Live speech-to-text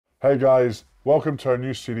Hey guys, welcome to our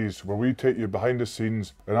new series where we take you behind the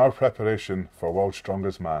scenes in our preparation for World's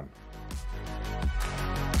Strongest Man.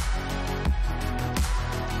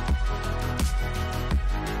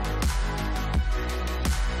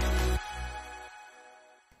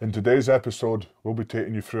 In today's episode, we'll be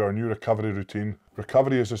taking you through our new recovery routine.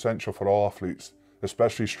 Recovery is essential for all athletes,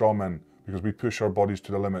 especially strongmen, because we push our bodies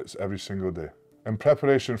to the limits every single day. In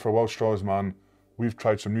preparation for World's Strongest Man, we've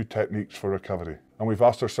tried some new techniques for recovery, and we've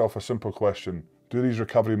asked ourselves a simple question: do these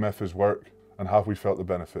recovery methods work, and have we felt the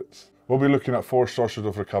benefits? We'll be looking at 4 sources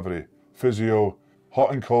of recovery: physio,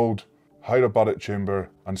 hot and cold, hyperbaric chamber,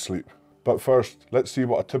 and sleep. But first, let's see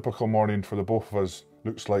what a typical morning for the both of us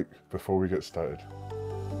looks like before we get started.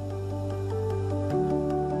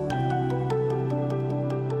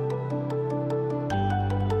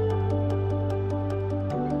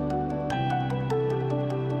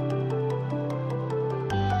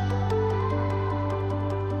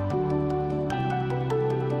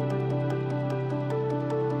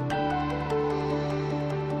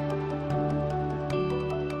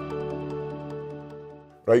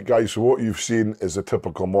 Right guys, so what you've seen is a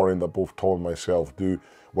typical morning that both Tom and myself do.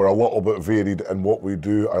 We're a little bit varied in what we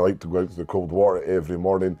do. I like to go out to the cold water every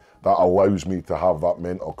morning. That allows me to have that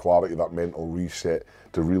mental clarity, that mental reset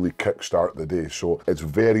to really kickstart the day. So it's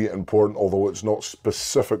very important, although it's not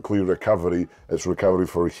specifically recovery, it's recovery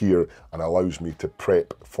for here and allows me to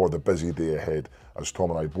prep for the busy day ahead. As Tom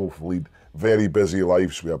and I both lead very busy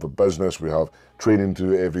lives. We have a business, we have training to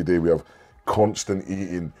do every day, we have constant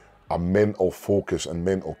eating. A mental focus and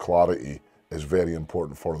mental clarity is very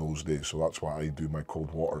important for those days. So that's why I do my cold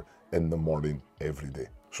water in the morning every day.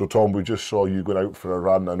 So Tom, we just saw you going out for a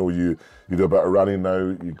run. I know you do a bit of running now.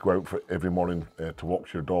 You go out for every morning to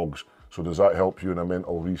walk your dogs. So does that help you in a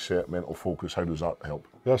mental reset, mental focus? How does that help?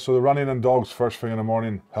 Yeah, so the running and dogs first thing in the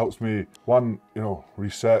morning helps me,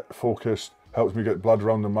 reset, focus, helps me get blood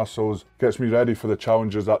around the muscles, gets me ready for the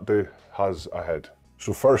challenges that day has ahead.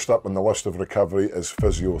 So first up on the list of recovery is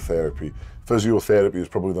physiotherapy. Physiotherapy is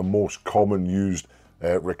probably the most common used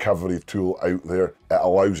recovery tool out there. It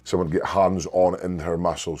allows someone to get hands-on in their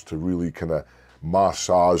muscles to really kind of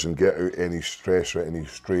massage and get out any stress or any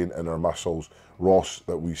strain in our muscles. Ross,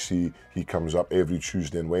 that we see, he comes up every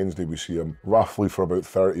Tuesday and Wednesday. We see him roughly for about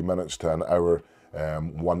 30 minutes to an hour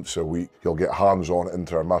once a week. He'll get hands-on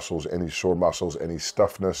into our muscles, any sore muscles, any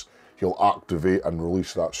stiffness. He'll activate and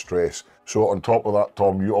release that stress. So on top of that,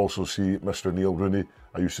 Tom, you also see Mr. Neil Rooney.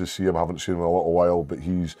 I used to see him, haven't seen him in a little while, but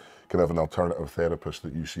he's kind of an alternative therapist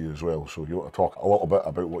that you see as well. So you want to talk a little bit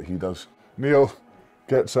about what he does? Neil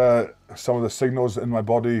gets some of the signals in my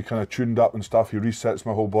body kind of tuned up and stuff. He resets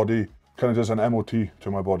my whole body, kind of does an MOT to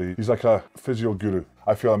my body. He's like a physio guru.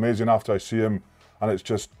 I feel amazing after I see him, and it's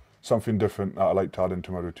just something different that I like to add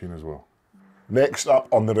into my routine as well. Next up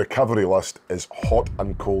on the recovery list is hot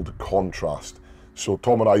and cold contrast. So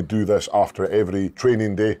Tom and I do this after every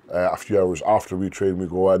training day. A few hours after we train, we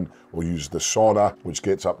go in, we'll use the sauna, which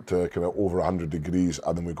gets up to kind of over 100 degrees,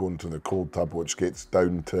 and then we go into the cold tub, which gets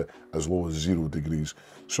down to as low as 0 degrees.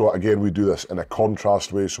 So again, we do this in a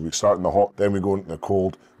contrast way. So we start in the hot, then we go into the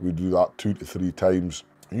cold. We do that 2 to 3 times.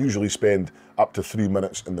 We usually spend up to 3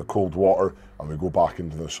 minutes in the cold water, and we go back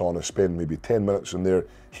into the sauna, spend maybe 10 minutes in there,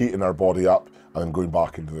 heating our body up, and then going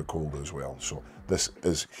back into the cold as well. So this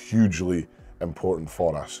is hugely important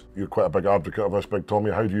for us. You're quite a big advocate of this, Big Tommy.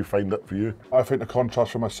 How do you find it for you? I think the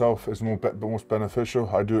contrast for myself is the most beneficial.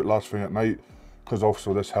 I do it last thing at night because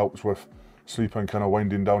also this helps with sleep and kind of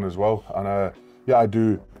winding down as well. And yeah, I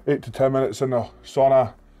do 8 to 10 minutes in the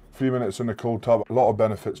sauna, 3 minutes in the cold tub. A lot of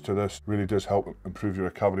benefits to this. Really does help improve your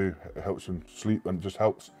recovery. It helps in sleep and just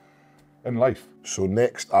helps in life. So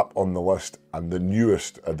next up on the list, and the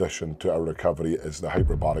newest addition to our recovery, is the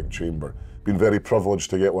hyperbaric chamber. Been very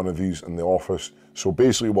privileged to get one of these in the office. So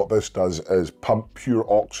basically what this does is pump pure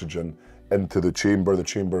oxygen into the chamber. The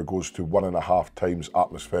chamber goes to 1.5 times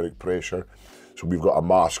atmospheric pressure. So we've got a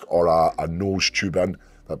mask or a nose tube in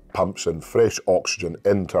that pumps in fresh oxygen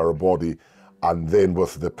into our body, and then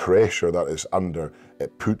with the pressure that is under,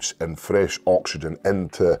 it puts in fresh oxygen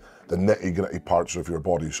into the nitty-gritty parts of your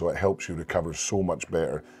body. So it helps you recover so much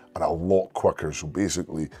better and a lot quicker. So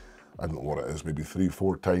basically, I don't know what it is, maybe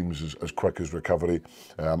 3-4 times as quick as recovery.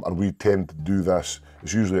 And we tend to do this,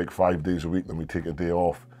 it's usually like 5 days a week, then we take a day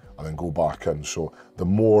off and then go back in. So the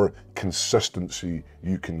more consistency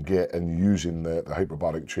you can get in using the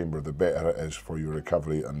hyperbaric chamber, the better it is for your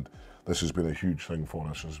recovery. And this has been a huge thing for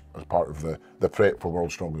us as part of the prep for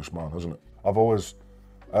World's Strongest Man, isn't it? I've always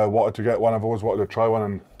wanted to get one, I've always wanted to try one,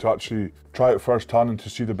 and to actually try it firsthand and to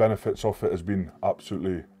see the benefits of it has been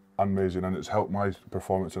absolutely amazing, and it's helped my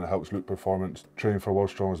performance and it helps Luke's performance training for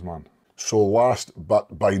World's Strongest Man. So last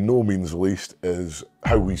but by no means least is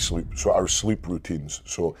how we sleep, so our sleep routines.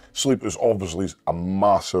 So sleep is obviously a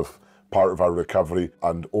massive part of our recovery,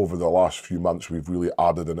 and over the last few months we've really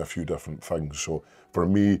added in a few different things. So for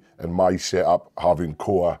me, in my setup, having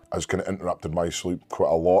Koa has kind of interrupted my sleep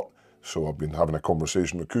quite a lot. So I've been having a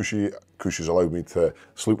conversation with Cushy. Cushy's allowed me to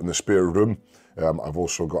sleep in the spare room. I've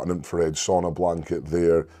also got an infrared sauna blanket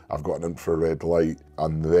there. I've got an infrared light,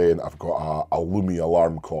 and then I've got a Lumi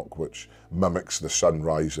alarm clock which mimics the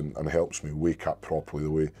sunrise and helps me wake up properly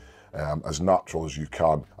the way as natural as you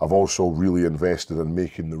can. I've also really invested in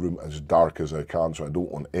making the room as dark as I can, so I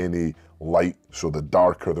don't want any light. So the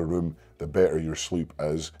darker the room, the better your sleep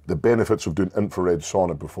is. The benefits of doing infrared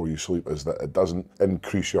sauna before you sleep is that it doesn't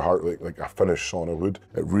increase your heart rate like a finished sauna would.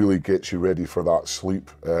 It really gets you ready for that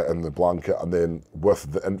sleep in the blanket. And then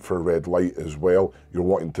with the infrared light as well, you're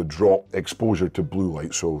wanting to drop exposure to blue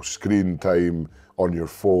light. So screen time on your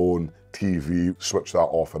phone, TV, switch that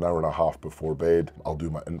off an hour and a half before bed. I'll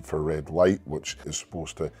do my infrared light, which is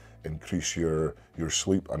supposed to increase your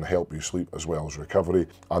sleep and help you sleep as well as recovery.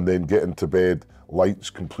 And then get into bed, lights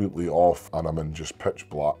completely off, and I'm in just pitch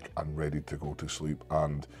black and ready to go to sleep.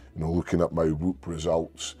 And you know, looking at my Whoop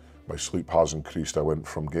results, my sleep has increased. I went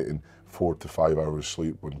from getting 4 to 5 hours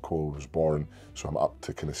sleep when Cole was born, so I'm up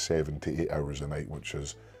to kind of 7 to 8 hours a night, which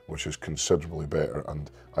is considerably better,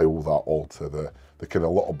 and I owe that all to the kind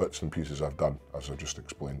of little bits and pieces I've done, as I just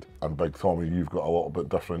explained. And Big Tommy, you've got a little bit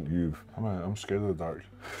different. I'm scared of the dark.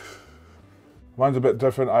 Mine's a bit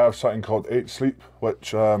different. I have something called 8 sleep,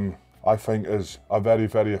 which I think is a very,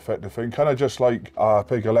 very effective thing. Kind of just like a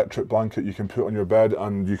big electric blanket you can put on your bed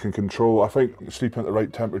and you can control. I think sleeping at the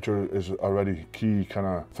right temperature is a really key kind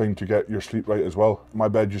of thing to get your sleep right as well. My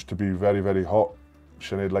bed used to be very, very hot.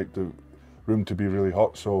 Sinead liked the room to be really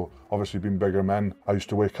hot, so obviously being bigger men, I used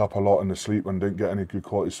to wake up a lot in the sleep and didn't get any good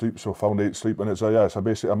quality sleep, so found 8 sleep, and it's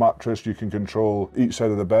basically a mattress. You can control each side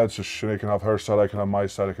of the bed, so Sinead can have her side, I can have my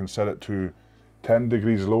side. I can set it to 10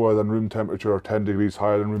 degrees lower than room temperature or 10 degrees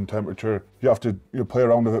higher than room temperature. You have to play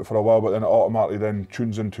around with it for a while, but then it automatically then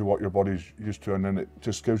tunes into what your body's used to, and then it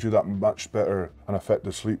just gives you that much better and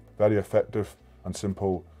effective sleep. Very effective and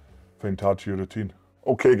simple thing to add to your routine.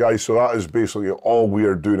 Okay guys, so that is basically all we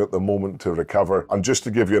are doing at the moment to recover. And just to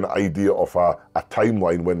give you an idea of a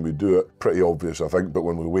timeline when we do it, pretty obvious I think, but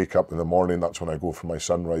when we wake up in the morning, that's when I go for my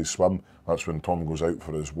sunrise swim. That's when Tom goes out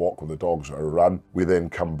for his walk with the dogs or a run. We then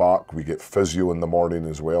come back, we get physio in the morning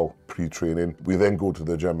as well, pre-training. We then go to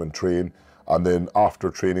the gym and train. And then after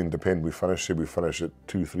training, say we finish at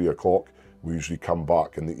 2, 3 o'clock. We usually come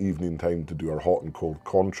back in the evening time to do our hot and cold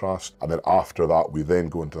contrast. And then after that, we then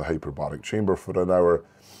go into the hyperbaric chamber for an hour.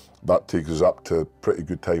 That takes us up to pretty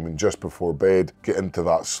good timing just before bed. Get into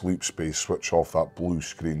that sleep space, switch off that blue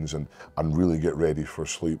screens and really get ready for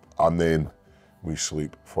sleep. And then we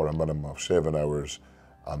sleep for a minimum of 7 hours,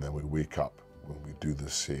 and then we wake up when we do the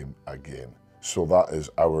same again. So that is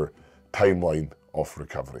our timeline of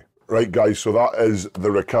recovery. Right guys, so that is the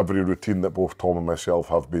recovery routine that both Tom and myself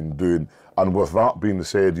have been doing. And with that being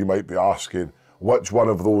said, you might be asking, which one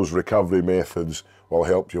of those recovery methods will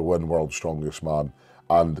help you win World's Strongest Man?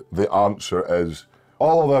 And the answer is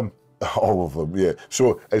all of them. All of them, yeah.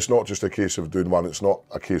 So it's not just a case of doing one, it's not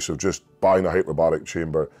a case of just buying a hyperbaric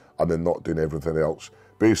chamber and then not doing everything else.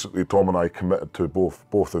 Basically, Tom and I committed to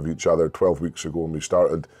both of each other 12 weeks ago when we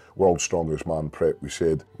started World's Strongest Man Prep. We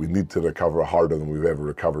said we need to recover harder than we've ever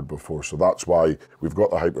recovered before. So that's why we've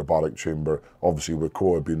got the hyperbaric chamber. Obviously, with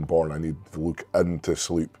Koa being born, I need to look into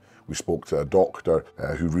sleep. We spoke to a doctor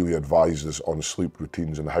who really advised us on sleep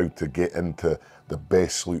routines and how to get into the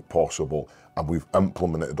best sleep possible. And we've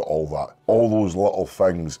implemented all that. All those little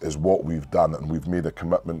things is what we've done, and we've made a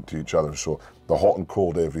commitment to each other. So the hot and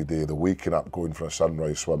cold every day, the waking up, going for a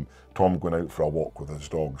sunrise swim, Tom going out for a walk with his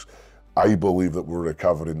dogs. I believe that we're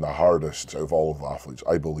recovering the hardest out of all of the athletes.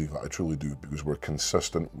 I believe that, I truly do, because we're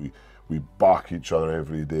consistent. We back each other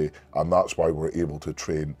every day, and that's why we're able to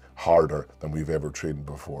train harder than we've ever trained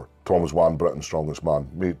before. Tom's won Britain's Strongest Man,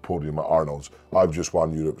 made podium at Arnold's. I've just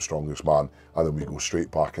won Europe's Strongest Man, and then we go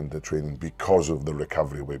straight back into training because of the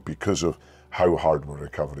recovery way, because of how hard we're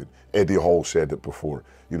recovering. Eddie Hall said it before,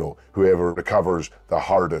 you know, whoever recovers the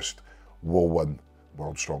hardest will win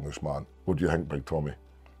World's Strongest Man. What do you think, Big Tommy?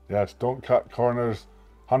 Yes, don't cut corners,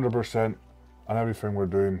 100% on everything we're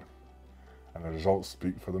doing, and the results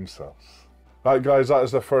speak for themselves. Right guys, that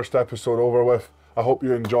is the first episode over with. I hope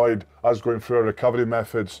you enjoyed us going through our recovery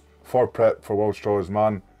methods for prep for World's Strongest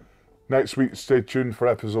Man. Next week, stay tuned for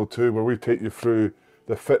episode 2, where we take you through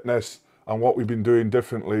the fitness and what we've been doing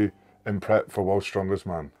differently in prep for World's Strongest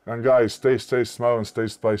Man. And guys, stay smile and stay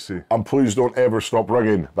spicy. And please don't ever stop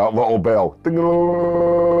ringing that little bell.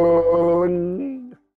 Ding-a-ling.